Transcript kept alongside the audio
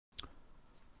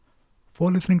For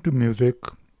listening to music,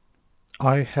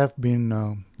 I have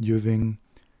been using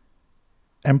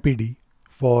MPD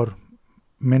for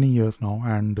many years now,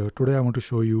 and today I want to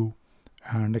show you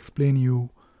and explain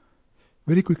you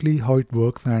very quickly how it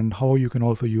works and how you can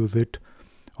also use it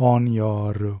on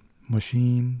your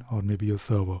machine or maybe your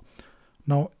server.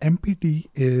 Now, MPD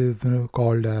is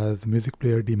called as Music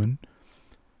Player Daemon,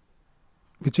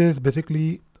 which is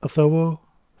basically a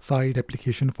server-side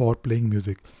application for playing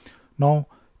music. Now,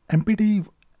 MPD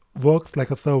works like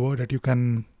a server that you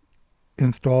can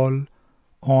install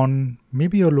on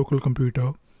maybe your local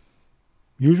computer,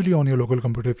 usually on your local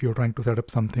computer if you're trying to set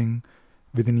up something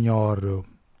within your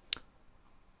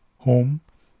home.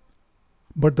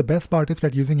 But the best part is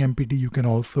that using MPD you can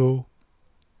also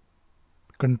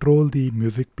control the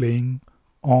music playing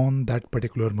on that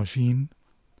particular machine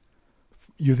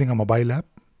using a mobile app,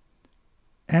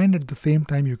 and at the same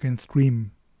time you can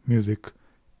stream music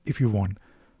if you want.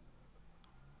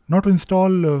 Now, to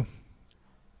install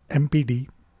MPD,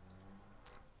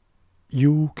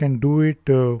 you can do it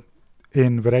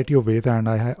in variety of ways, and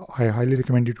I highly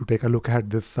recommend you to take a look at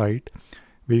this site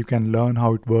where you can learn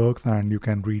how it works and you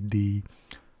can read the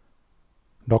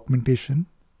documentation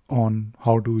on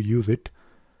how to use it.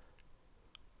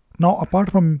 Now,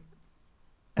 apart from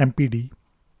MPD,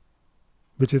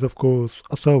 which is of course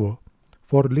a server,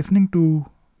 for listening to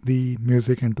the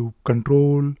music and to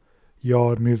control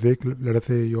your music, let us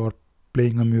say you're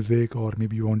playing a music or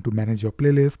maybe you want to manage your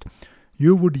playlist,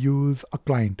 you would use a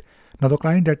client. Now, the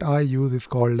client that I use is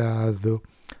called as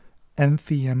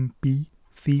Ncmp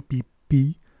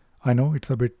Cpp. I know it's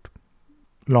a bit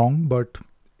long, but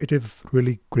it is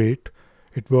really great.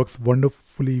 It works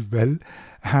wonderfully well,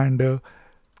 and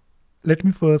let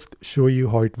me first show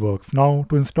you how it works. Now,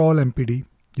 to install MPD,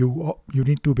 you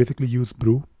need to basically use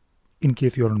brew in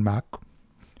case you're on Mac,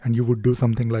 and you would do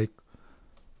something like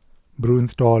brew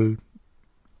install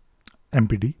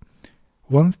MPD.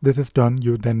 Once this is done,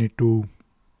 you then need to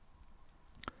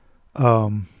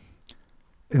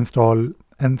install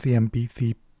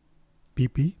ncmp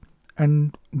cpp,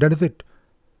 and that is it.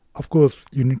 Of course,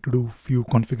 you need to do few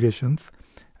configurations,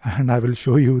 and I will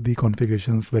show you the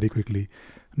configurations very quickly.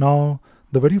 Now,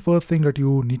 the very first thing that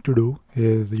you need to do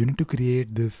is you need to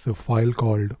create this file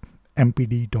called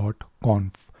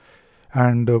mpd.conf,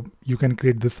 and you can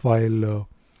create this file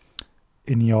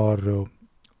in your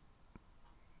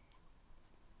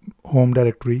home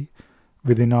directory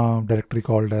within a directory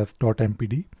called as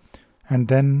 .mpd, and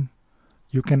then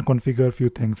you can configure a few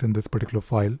things in this particular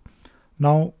file.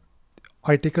 Now,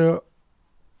 I will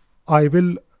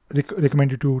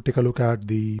recommend you to take a look at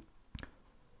the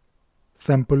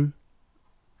sample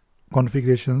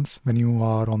configurations when you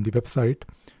are on the website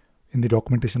in the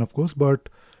documentation, of course, but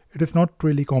it is not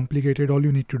really complicated. All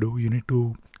you need to do, you need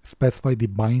to specify the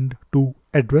bind to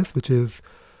address, which is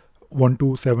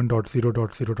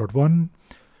 127.0.0.1,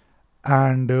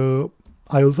 and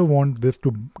I also want this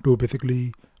to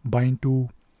basically bind to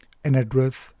an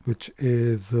address which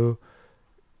is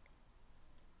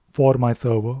for my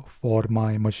server, for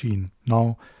my machine.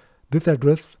 Now, this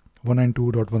address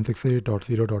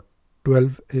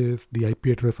 192.168.0.12 is the IP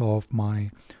address of my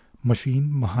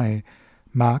machine, my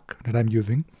Mac that I'm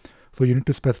using. So you need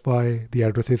to specify the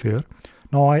addresses here.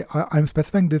 Now, I'm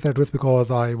specifying this address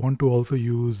because I want to also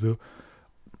use a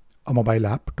mobile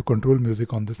app to control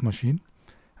music on this machine,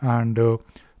 and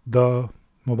the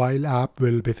mobile app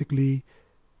will basically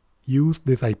use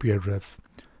this IP address.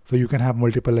 So you can have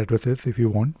multiple addresses if you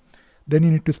want. Then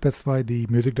you need to specify the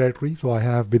music directory. So I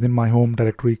have within my home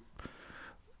directory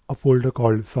a folder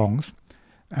called songs,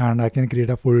 and I can create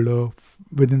a folder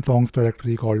within songs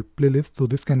directory called playlist. So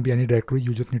this can be any directory,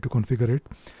 you just need to configure it.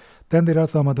 Then there are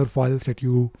some other files that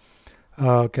you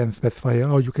can specify here,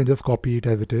 or you can just copy it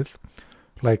as it is,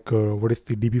 like what is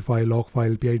the db file, log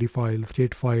file, PID file,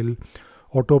 state file.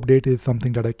 Auto update is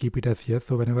something that I keep it as yes.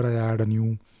 So whenever I add a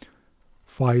new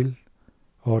file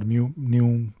or new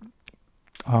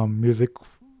music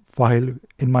file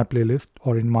in my playlist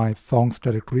or in my songs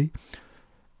directory,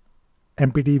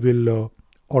 MPD will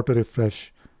auto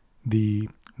refresh the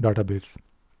database.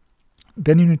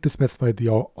 Then you need to specify the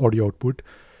audio output.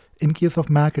 In case of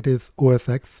Mac, it is OS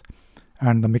X,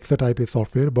 and the mixer type is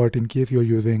software. But in case you're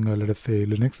using, let us say,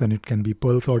 Linux, then it can be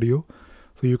Pulse Audio.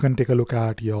 So you can take a look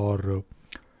at your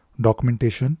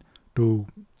documentation to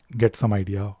get some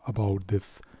idea about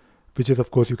this, which is, of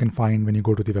course, you can find when you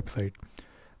go to the website.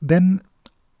 Then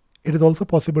it is also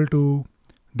possible to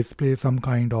display some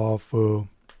kind of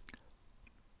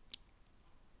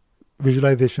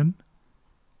visualization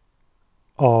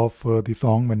of the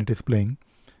song when it is playing,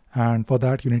 and for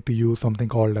that you need to use something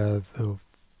called as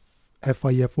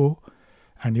FIFO,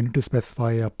 and you need to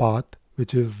specify a path,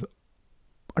 which is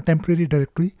a temporary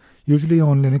directory. Usually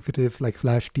on Linux it is like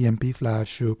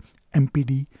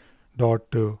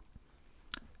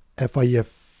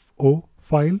 /tmp/mpd.fifo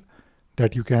file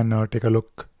that you can take a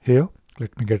look here.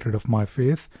 Let me get rid of my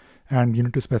face, and you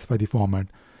need to specify the format.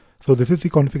 So this is the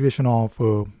configuration of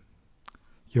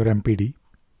your MPD.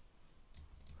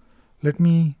 Let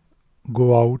me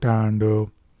go out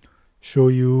and show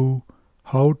you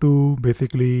how to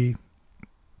basically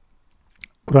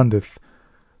run this.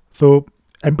 So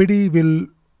MPD will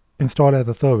install as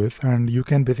a service, and you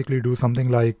can basically do something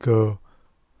like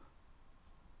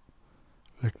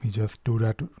let me just do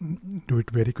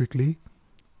it very quickly.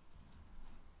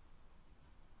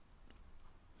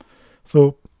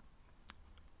 So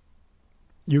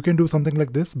you can do something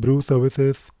like this: brew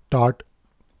services start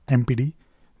MPD,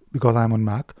 because I'm on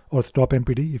Mac, or stop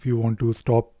MPD if you want to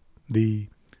stop the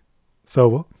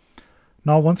server.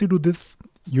 Now once you do this,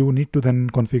 you need to then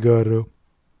configure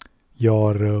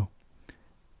your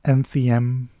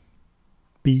ncmp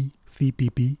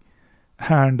cpp,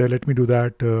 and let me do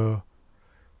that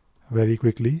very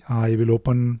quickly. I will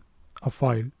open a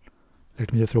file.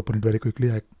 Let me just open it very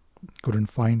quickly. I couldn't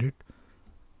find it.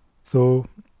 So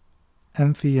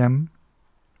ncmp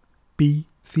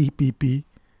cpp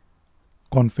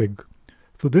config.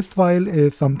 So this file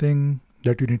is something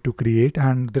that you need to create,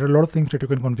 and there are a lot of things that you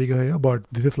can configure here, but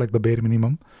this is like the bare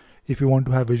minimum. If you want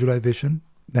to have visualization,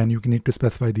 then you need to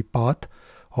specify the path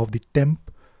of the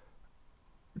temp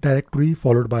directory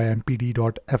followed by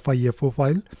mpd.fifo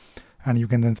file, and you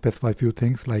can then specify a few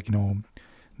things like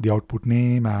the output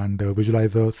name and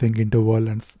visualizer sync interval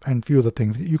and few other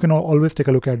things. You can always take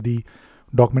a look at the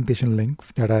documentation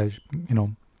links that I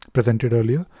presented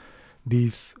earlier.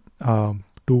 These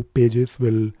 2 pages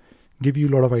will give you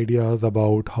a lot of ideas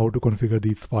about how to configure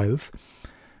these files,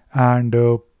 and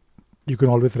you can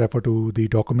always refer to the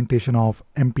documentation of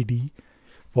MPD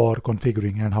for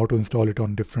configuring and how to install it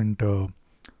on different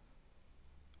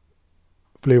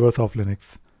flavors of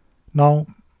Linux. Now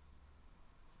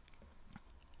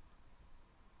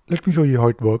let me show you how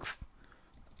it works.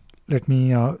 Let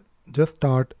me just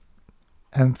start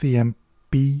ncmp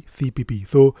cpp.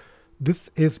 So this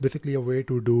is basically a way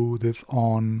to do this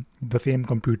on the same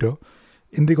computer.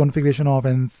 In the configuration of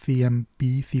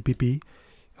ncmp cpp,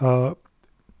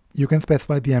 you can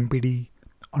specify the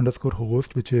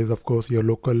mpd_host, which is of course your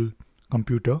local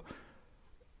computer,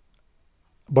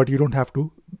 but you don't have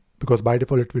to, because by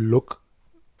default it will look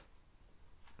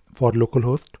for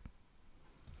localhost.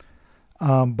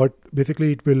 But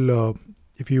basically it will,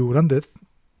 if you run this,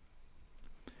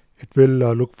 it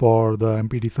will look for the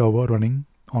MPD server running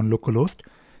on localhost,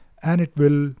 and it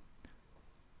will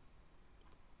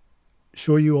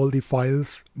show you all the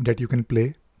files that you can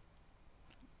play,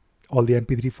 all the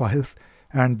MP3 files,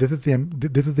 and this is the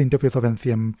interface of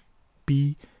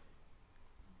ncmp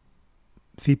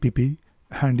cpp,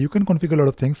 and you can configure a lot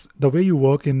of things. The way you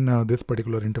work in this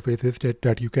particular interface is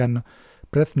that you can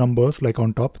press numbers like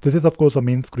on top. This is of course a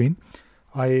main screen.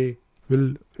 I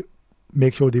will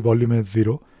make sure the volume is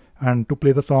 0, and to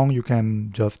play the song you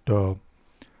can just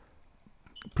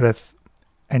press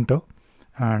enter,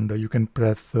 and you can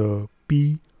press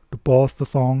P to pause the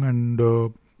song, and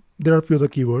there are a few other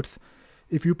keywords.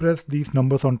 If you press these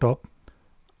numbers on top,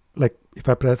 like if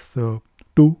I press 2,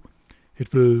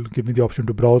 it will give me the option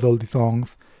to browse all the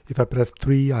songs. If I press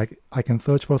 3, I can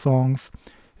search for songs.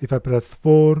 If I press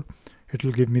 4, it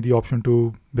will give me the option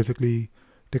to basically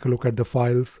take a look at the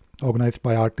files organized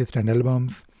by artist and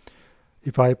albums.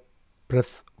 If I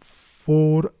press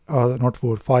 5,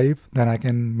 then I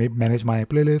can manage my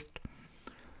playlist.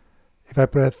 If I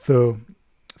press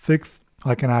 6,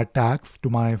 I can add tags to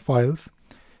my files.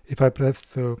 If I press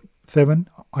 7,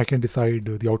 I can decide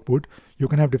the output. You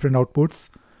can have different outputs.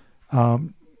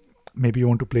 Maybe you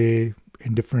want to play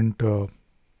in different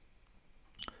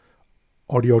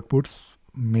audio outputs.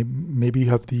 Maybe you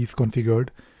have these configured.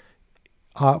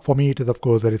 For me, it is of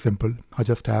course very simple. I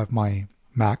just have my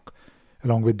Mac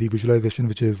along with the visualization,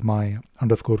 which is my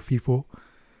 _FIFO.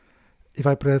 If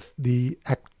I press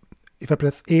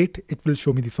 8, it will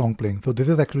show me the song playing. So this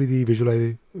is actually the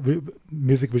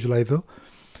music visualizer.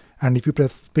 And if you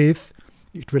press space,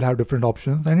 it will have different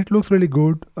options, and it looks really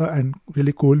good and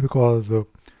really cool because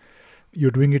you're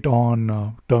doing it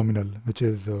on terminal, which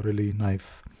is really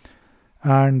nice.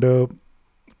 And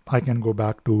I can go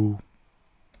back to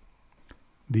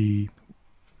the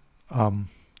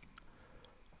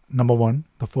number 1,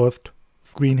 the first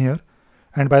screen here.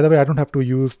 And by the way, I don't have to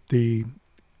use the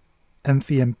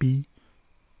ncmp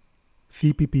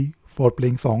cpp for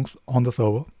playing songs on the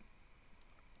server.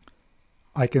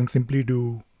 I can simply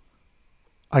do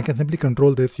I can simply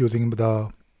control this using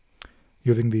the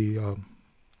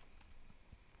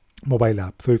mobile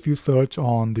app. So if you search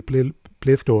on the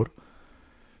Play Store,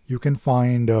 you can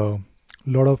find a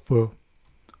lot of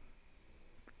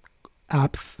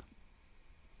apps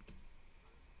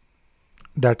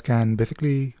that can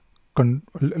basically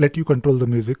let you control the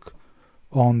music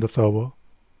on the server,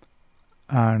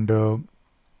 and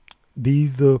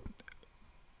these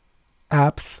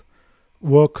apps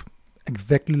work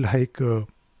exactly like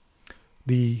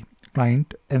the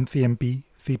client Ncmp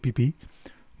Cpp,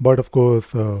 but of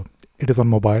course it is on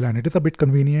mobile, and it is a bit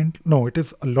convenient. No, it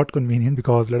is a lot convenient,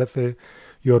 because let us say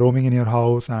you're roaming in your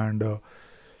house, and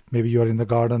maybe you're in the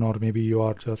garden, or maybe you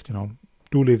are just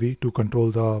too lazy to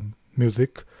control the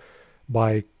music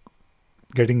by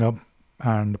getting up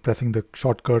and pressing the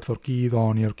shortcuts or keys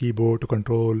on your keyboard to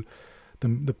control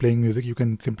the playing music. You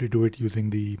can simply do it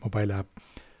using the mobile app,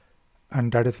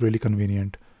 and that is really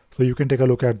convenient. So you can take a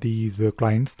look at these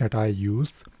clients that I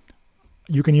use.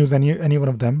 You can use any one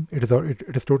of them. It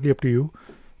is totally up to you.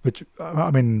 Which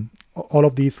I mean, all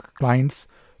of these clients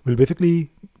will basically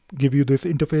give you this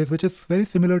interface, which is very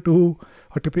similar to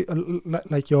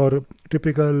like your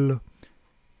typical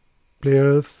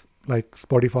players like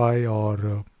Spotify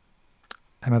or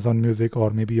Amazon Music, or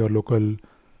maybe your local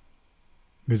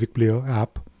music player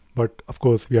app. But of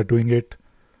course, we are doing it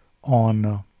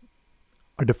on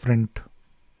a different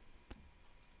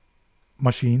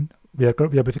machine. We are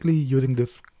basically using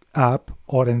this app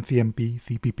or Ncmp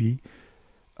Cpp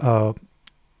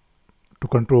to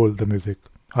control the music.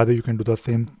 Either you can do the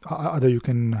same, either you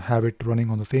can have it running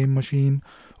on the same machine,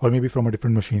 or maybe from a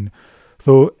different machine.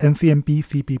 So Ncmp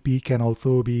Cpp can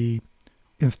also be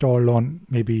installed on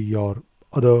maybe your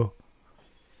other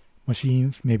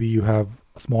machines. Maybe you have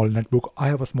a small netbook. I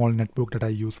have a small netbook that I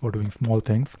use for doing small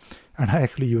things, and I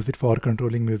actually use it for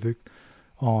controlling music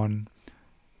on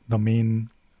the main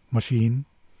machine.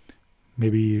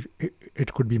 Maybe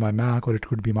it could be my Mac, or it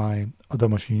could be my other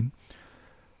machine,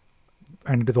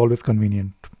 and it is always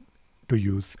convenient to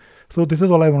use. So this is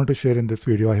all I wanted to share in this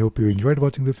video. I hope you enjoyed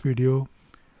watching this video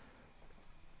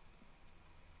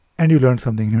and you learned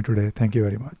something new today. Thank you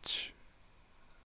very much.